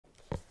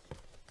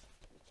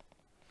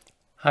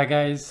Hi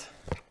guys,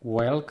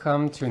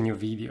 welcome to a new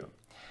video.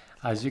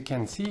 As you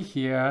can see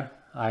here,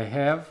 I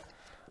have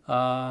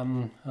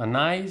a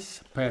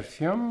nice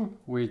perfume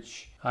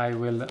which I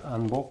will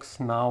unbox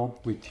now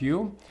with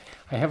you.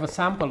 I have a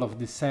sample of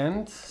the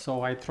scent,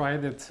 so I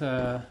tried it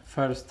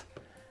first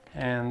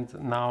and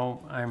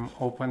now I'm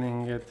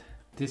opening it.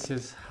 This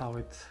is how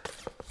it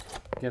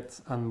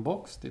gets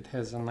unboxed. It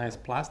has a nice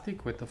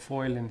plastic with a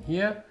foil in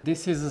here.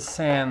 This is a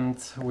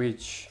scent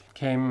which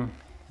came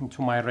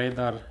into my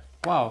radar.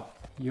 Wow,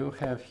 you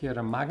have here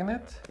a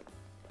magnet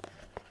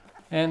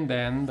and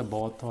then the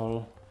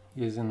bottle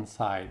is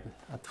inside.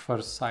 At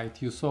first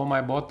sight, you saw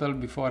my bottle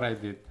before I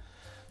did.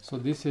 So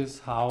this is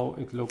how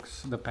it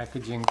looks, the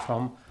packaging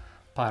from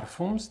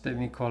Parfums de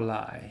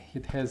Nicolaï.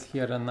 It has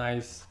here a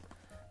nice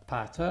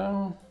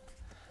pattern,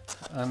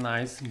 a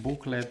nice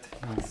booklet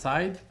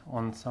inside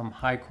on some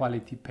high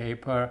quality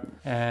paper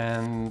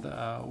and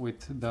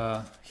with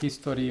the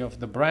history of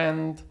the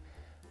brand,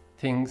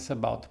 things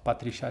about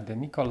Patricia de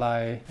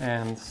Nicolaï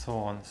and so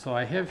on. So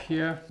I have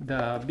here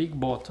the big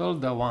bottle,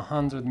 the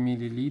 100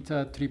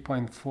 milliliter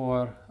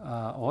 3.4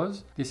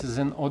 Oz. This is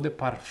an eau de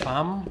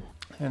parfum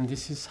and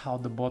this is how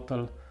the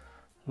bottle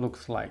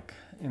looks like.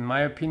 In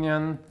my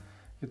opinion,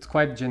 it's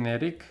quite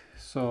generic.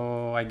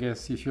 So I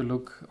guess if you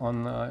look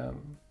on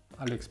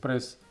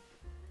AliExpress,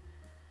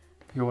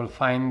 you will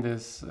find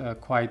this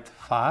quite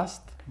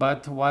fast.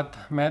 But what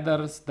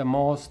matters the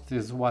most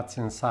is what's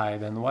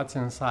inside, and what's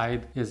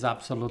inside is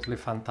absolutely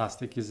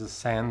fantastic, is a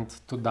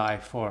scent to die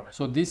for.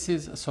 So this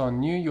is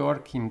New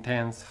York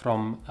Intense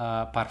from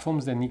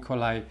Parfums de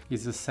Nicolaï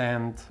is a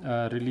scent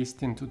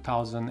released in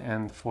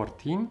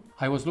 2014.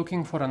 I was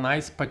looking for a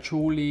nice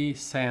patchouli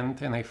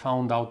scent and I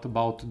found out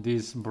about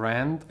this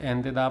brand.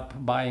 Ended up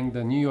buying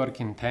the New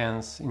York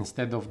Intense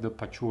instead of the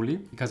patchouli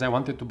because I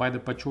wanted to buy the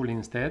patchouli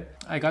instead.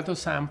 I got a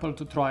sample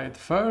to try it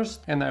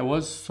first and I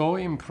was so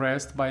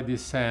impressed by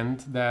this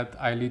scent that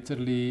I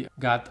literally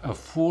got a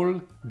full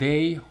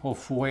day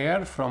of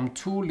wear from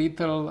 2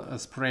 little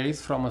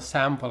sprays from a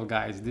sample,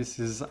 guys. This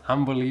is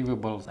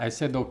unbelievable. I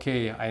said,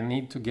 okay, I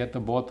need to get a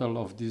bottle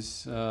of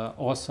this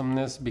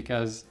awesomeness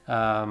because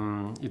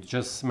it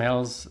just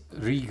smells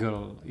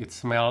regal. It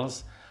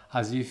smells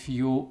as if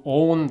you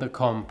own the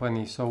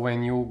company. So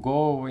when you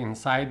go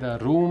inside a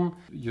room,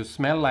 you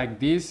smell like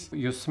this,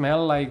 you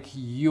smell like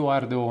you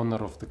are the owner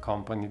of the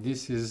company.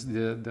 This is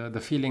the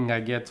feeling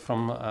I get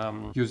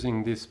from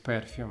using this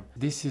perfume.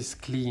 This is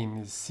clean,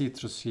 it's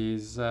citrusy,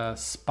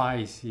 it's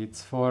spicy,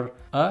 it's for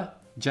a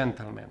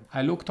gentleman.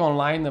 I looked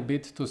online a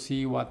bit to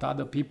see what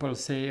other people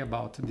say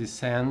about this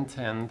scent,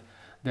 and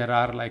there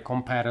are like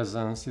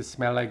comparisons. It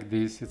smells like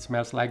this, it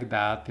smells like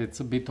that,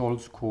 it's a bit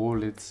old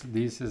school, it's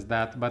this, is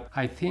that. But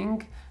I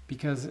think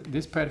because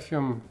this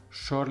perfume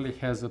surely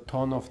has a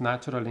ton of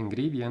natural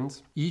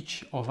ingredients,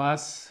 each of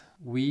us,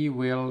 we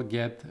will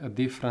get a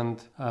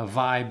different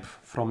vibe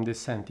from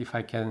this scent, if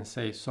I can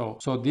say so.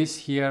 So this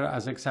here,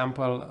 as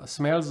example,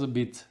 smells a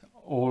bit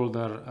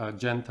older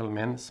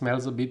gentleman,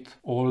 smells a bit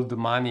old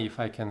money, if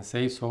I can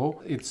say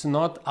so. It's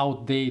not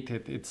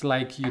outdated. It's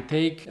like you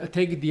take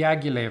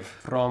Diaghilev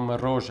from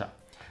Roja.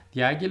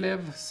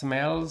 Diaghilev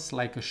smells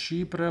like a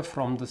chypre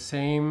from the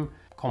same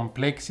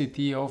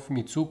complexity of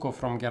Mitsuko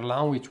from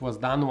Guerlain, which was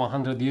done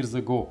 100 years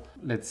ago,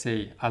 let's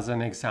say, as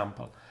an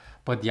example.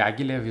 But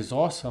Diaghilev is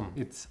awesome.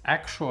 It's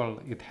actual.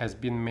 It has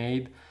been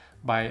made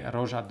by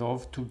Roja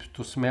Dove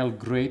to smell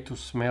great, to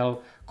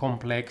smell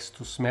complex,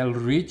 to smell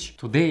rich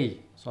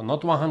today. So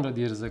not 100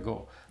 years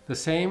ago. The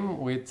same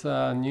with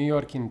New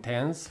York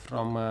Intense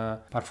from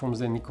Parfums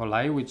de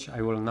Nicolaï, which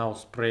I will now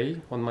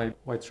spray on my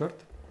white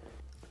shirt.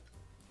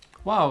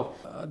 Wow,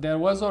 there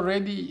was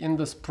already in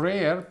the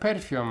sprayer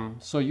perfume.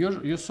 So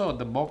you saw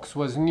the box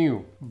was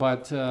new,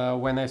 but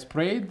when I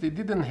sprayed, it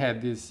didn't have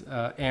this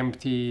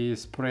empty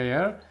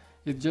sprayer.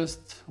 It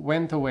just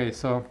went away.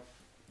 So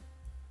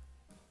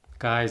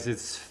guys,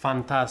 it's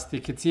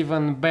fantastic. It's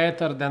even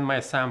better than my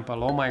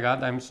sample. Oh my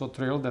god, I'm so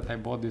thrilled that I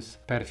bought this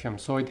perfume.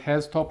 So it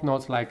has top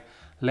notes like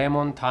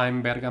lemon,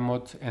 thyme,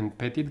 bergamot and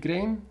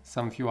petitgrain.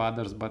 Some few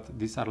others, but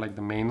these are like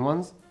the main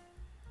ones.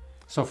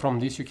 So from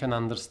this you can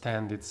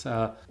understand it's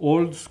a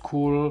old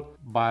school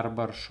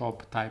barber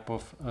shop type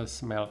of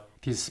smell.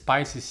 It is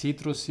spicy,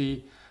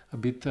 citrusy, a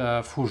bit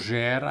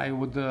fougere, I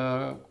would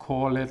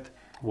call it.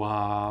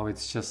 Wow,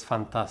 it's just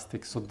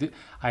fantastic. So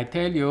I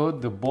tell you,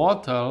 the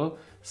bottle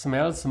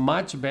smells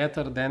much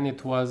better than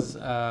it was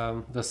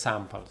the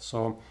sample.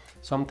 So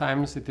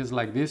sometimes it is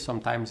like this,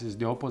 sometimes it's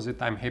the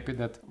opposite. I'm happy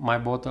that my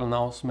bottle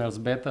now smells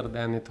better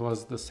than it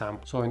was the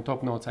sample. So in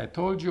top notes I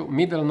told you,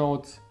 middle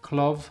notes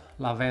clove,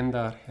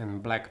 lavender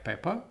and black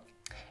pepper.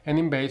 And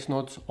in base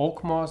notes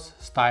Oakmoss,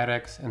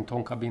 Styrax and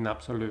Tonka bean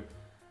absolute.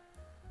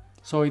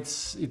 So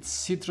it's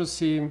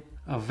citrusy,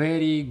 a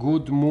very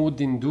good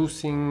mood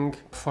inducing,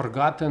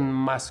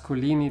 forgotten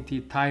masculinity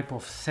type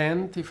of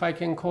scent, if I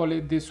can call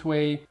it this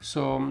way.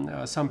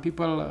 So some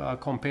people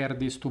compare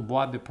this to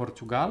Bois de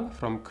Portugal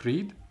from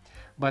Creed,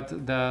 but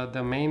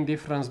the main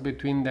difference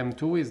between them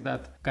two is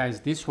that,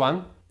 guys, this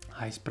one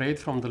I sprayed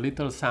from the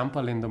little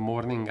sample in the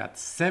morning at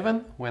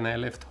 7 when I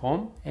left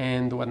home,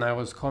 and when I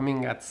was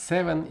coming at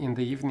 7 in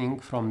the evening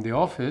from the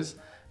office,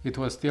 it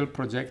was still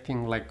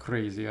projecting like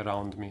crazy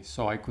around me.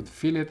 So I could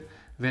feel it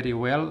very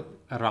well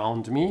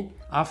around me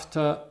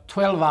after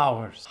 12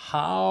 hours.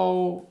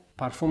 How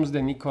Parfums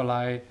de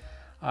Nicolaï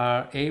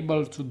are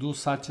able to do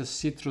such a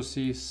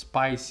citrusy,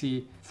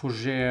 spicy,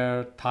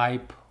 fougere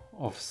type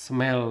of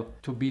smell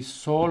to be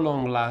so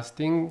long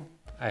lasting,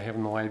 I have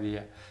no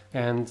idea.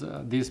 And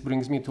this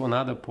brings me to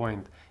another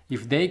point.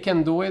 If they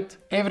can do it,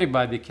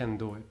 everybody can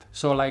do it.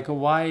 So like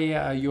why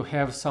you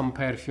have some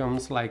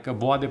perfumes like a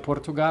Bois de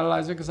Portugal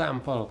as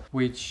example,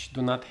 which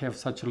do not have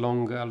such a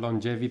long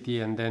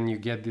longevity, and then you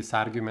get this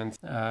argument,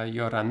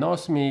 you're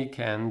anosmic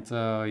and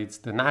it's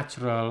the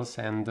naturals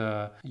and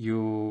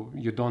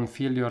you don't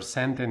feel your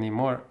scent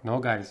anymore. No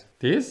guys,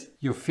 this,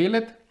 you feel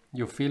it,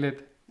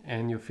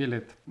 and you feel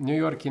it. New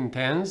York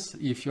Intense,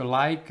 if you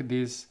like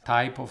this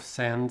type of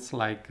scents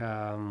like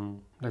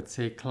let's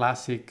say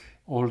classic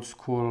old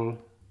school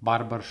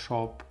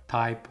barbershop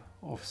type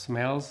of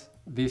smells,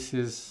 this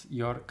is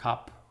your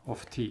cup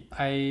of tea.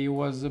 I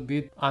was a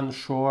bit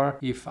unsure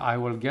if I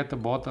will get a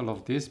bottle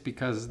of this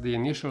because the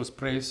initial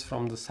sprays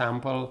from the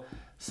sample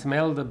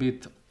smelled a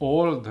bit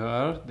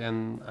older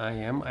than I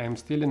am. I am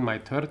still in my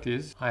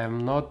 30s. I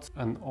am not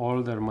an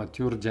older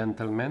mature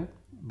gentleman,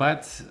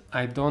 but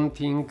I don't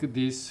think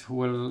this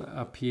will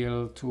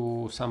appeal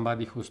to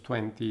somebody who's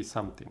 20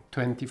 something,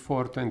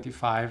 24,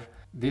 25.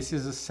 This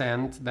is a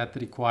scent that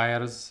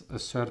requires a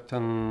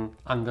certain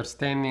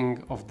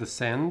understanding of the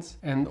scents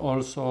and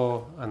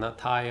also an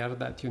attire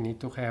that you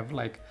need to have,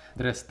 like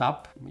dressed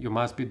up. You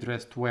must be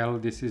dressed well.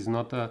 This is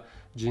not a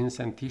jeans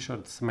and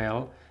t-shirt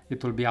smell.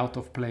 It will be out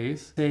of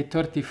place. Say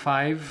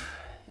 35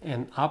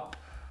 and up,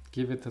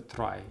 give it a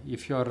try.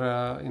 If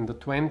you're in the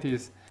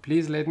 20s,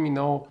 please let me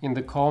know in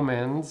the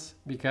comments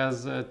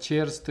because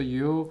cheers to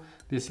you.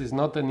 This is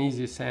not an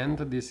easy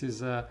scent. This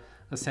is a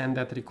scent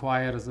that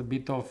requires a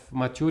bit of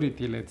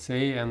maturity, let's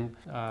say, and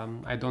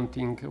I don't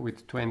think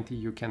with 20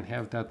 you can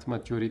have that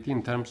maturity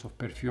in terms of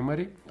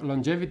perfumery.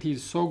 Longevity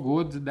is so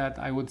good that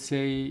I would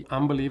say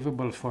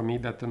unbelievable for me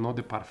that an eau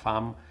de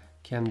parfum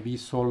can be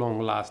so long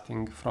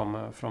lasting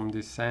from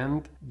this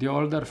scent. The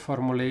older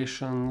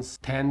formulations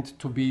tend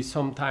to be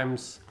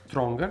sometimes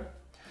stronger.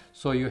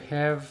 So you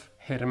have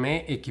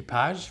Hermès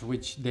Equipage,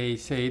 which they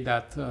say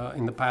that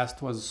in the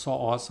past was so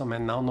awesome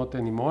and now not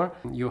anymore.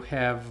 You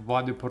have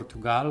Bois de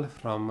Portugal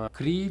from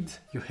Creed.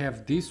 You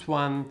have this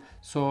one.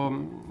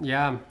 So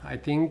yeah, I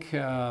think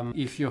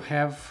if you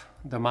have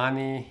the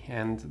money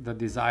and the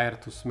desire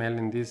to smell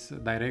in this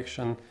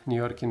direction, New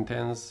York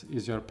Intense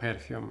is your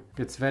perfume.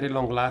 It's very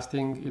long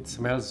lasting. It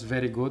smells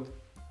very good.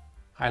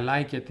 I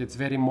like it. It's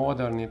very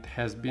modern. It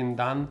has been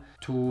done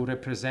to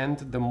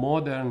represent the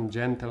modern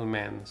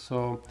gentleman.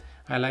 So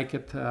I like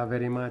it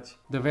very much.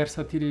 The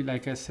versatility,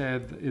 like I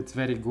said, it's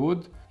very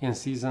good in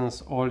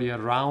seasons all year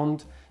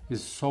round.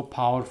 It's so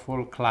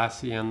powerful,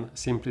 classy, and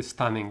simply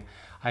stunning.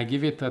 I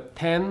give it a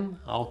 10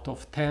 out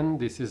of 10.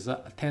 This is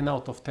a 10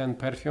 out of 10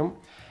 perfume.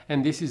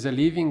 And this is a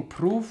living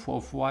proof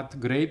of what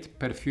great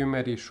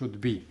perfumery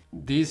should be.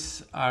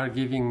 These are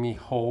giving me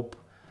hope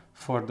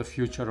for the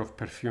future of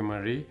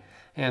perfumery.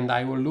 And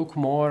I will look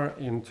more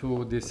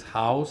into this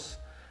house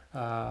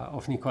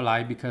of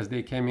Nicolaï because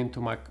they came into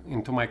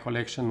my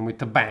collection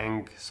with a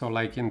bang. So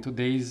like in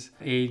today's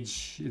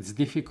age, it's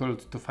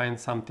difficult to find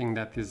something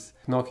that is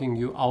knocking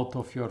you out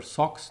of your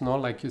socks, no,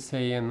 like you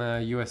say in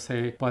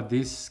USA, but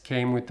this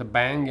came with a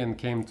bang and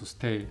came to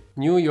stay.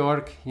 New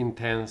York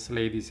Intense,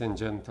 ladies and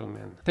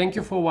gentlemen. Thank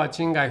you for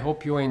watching. I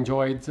hope you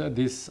enjoyed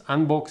this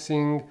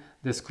unboxing,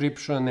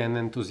 description and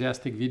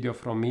enthusiastic video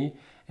from me,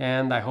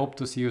 and I hope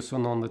to see you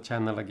soon on the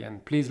channel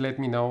again. Please let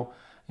me know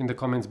in the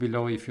comments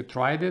below if you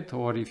tried it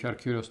or if you're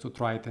curious to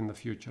try it in the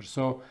future.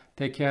 So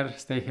take care,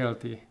 stay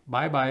healthy.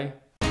 Bye bye.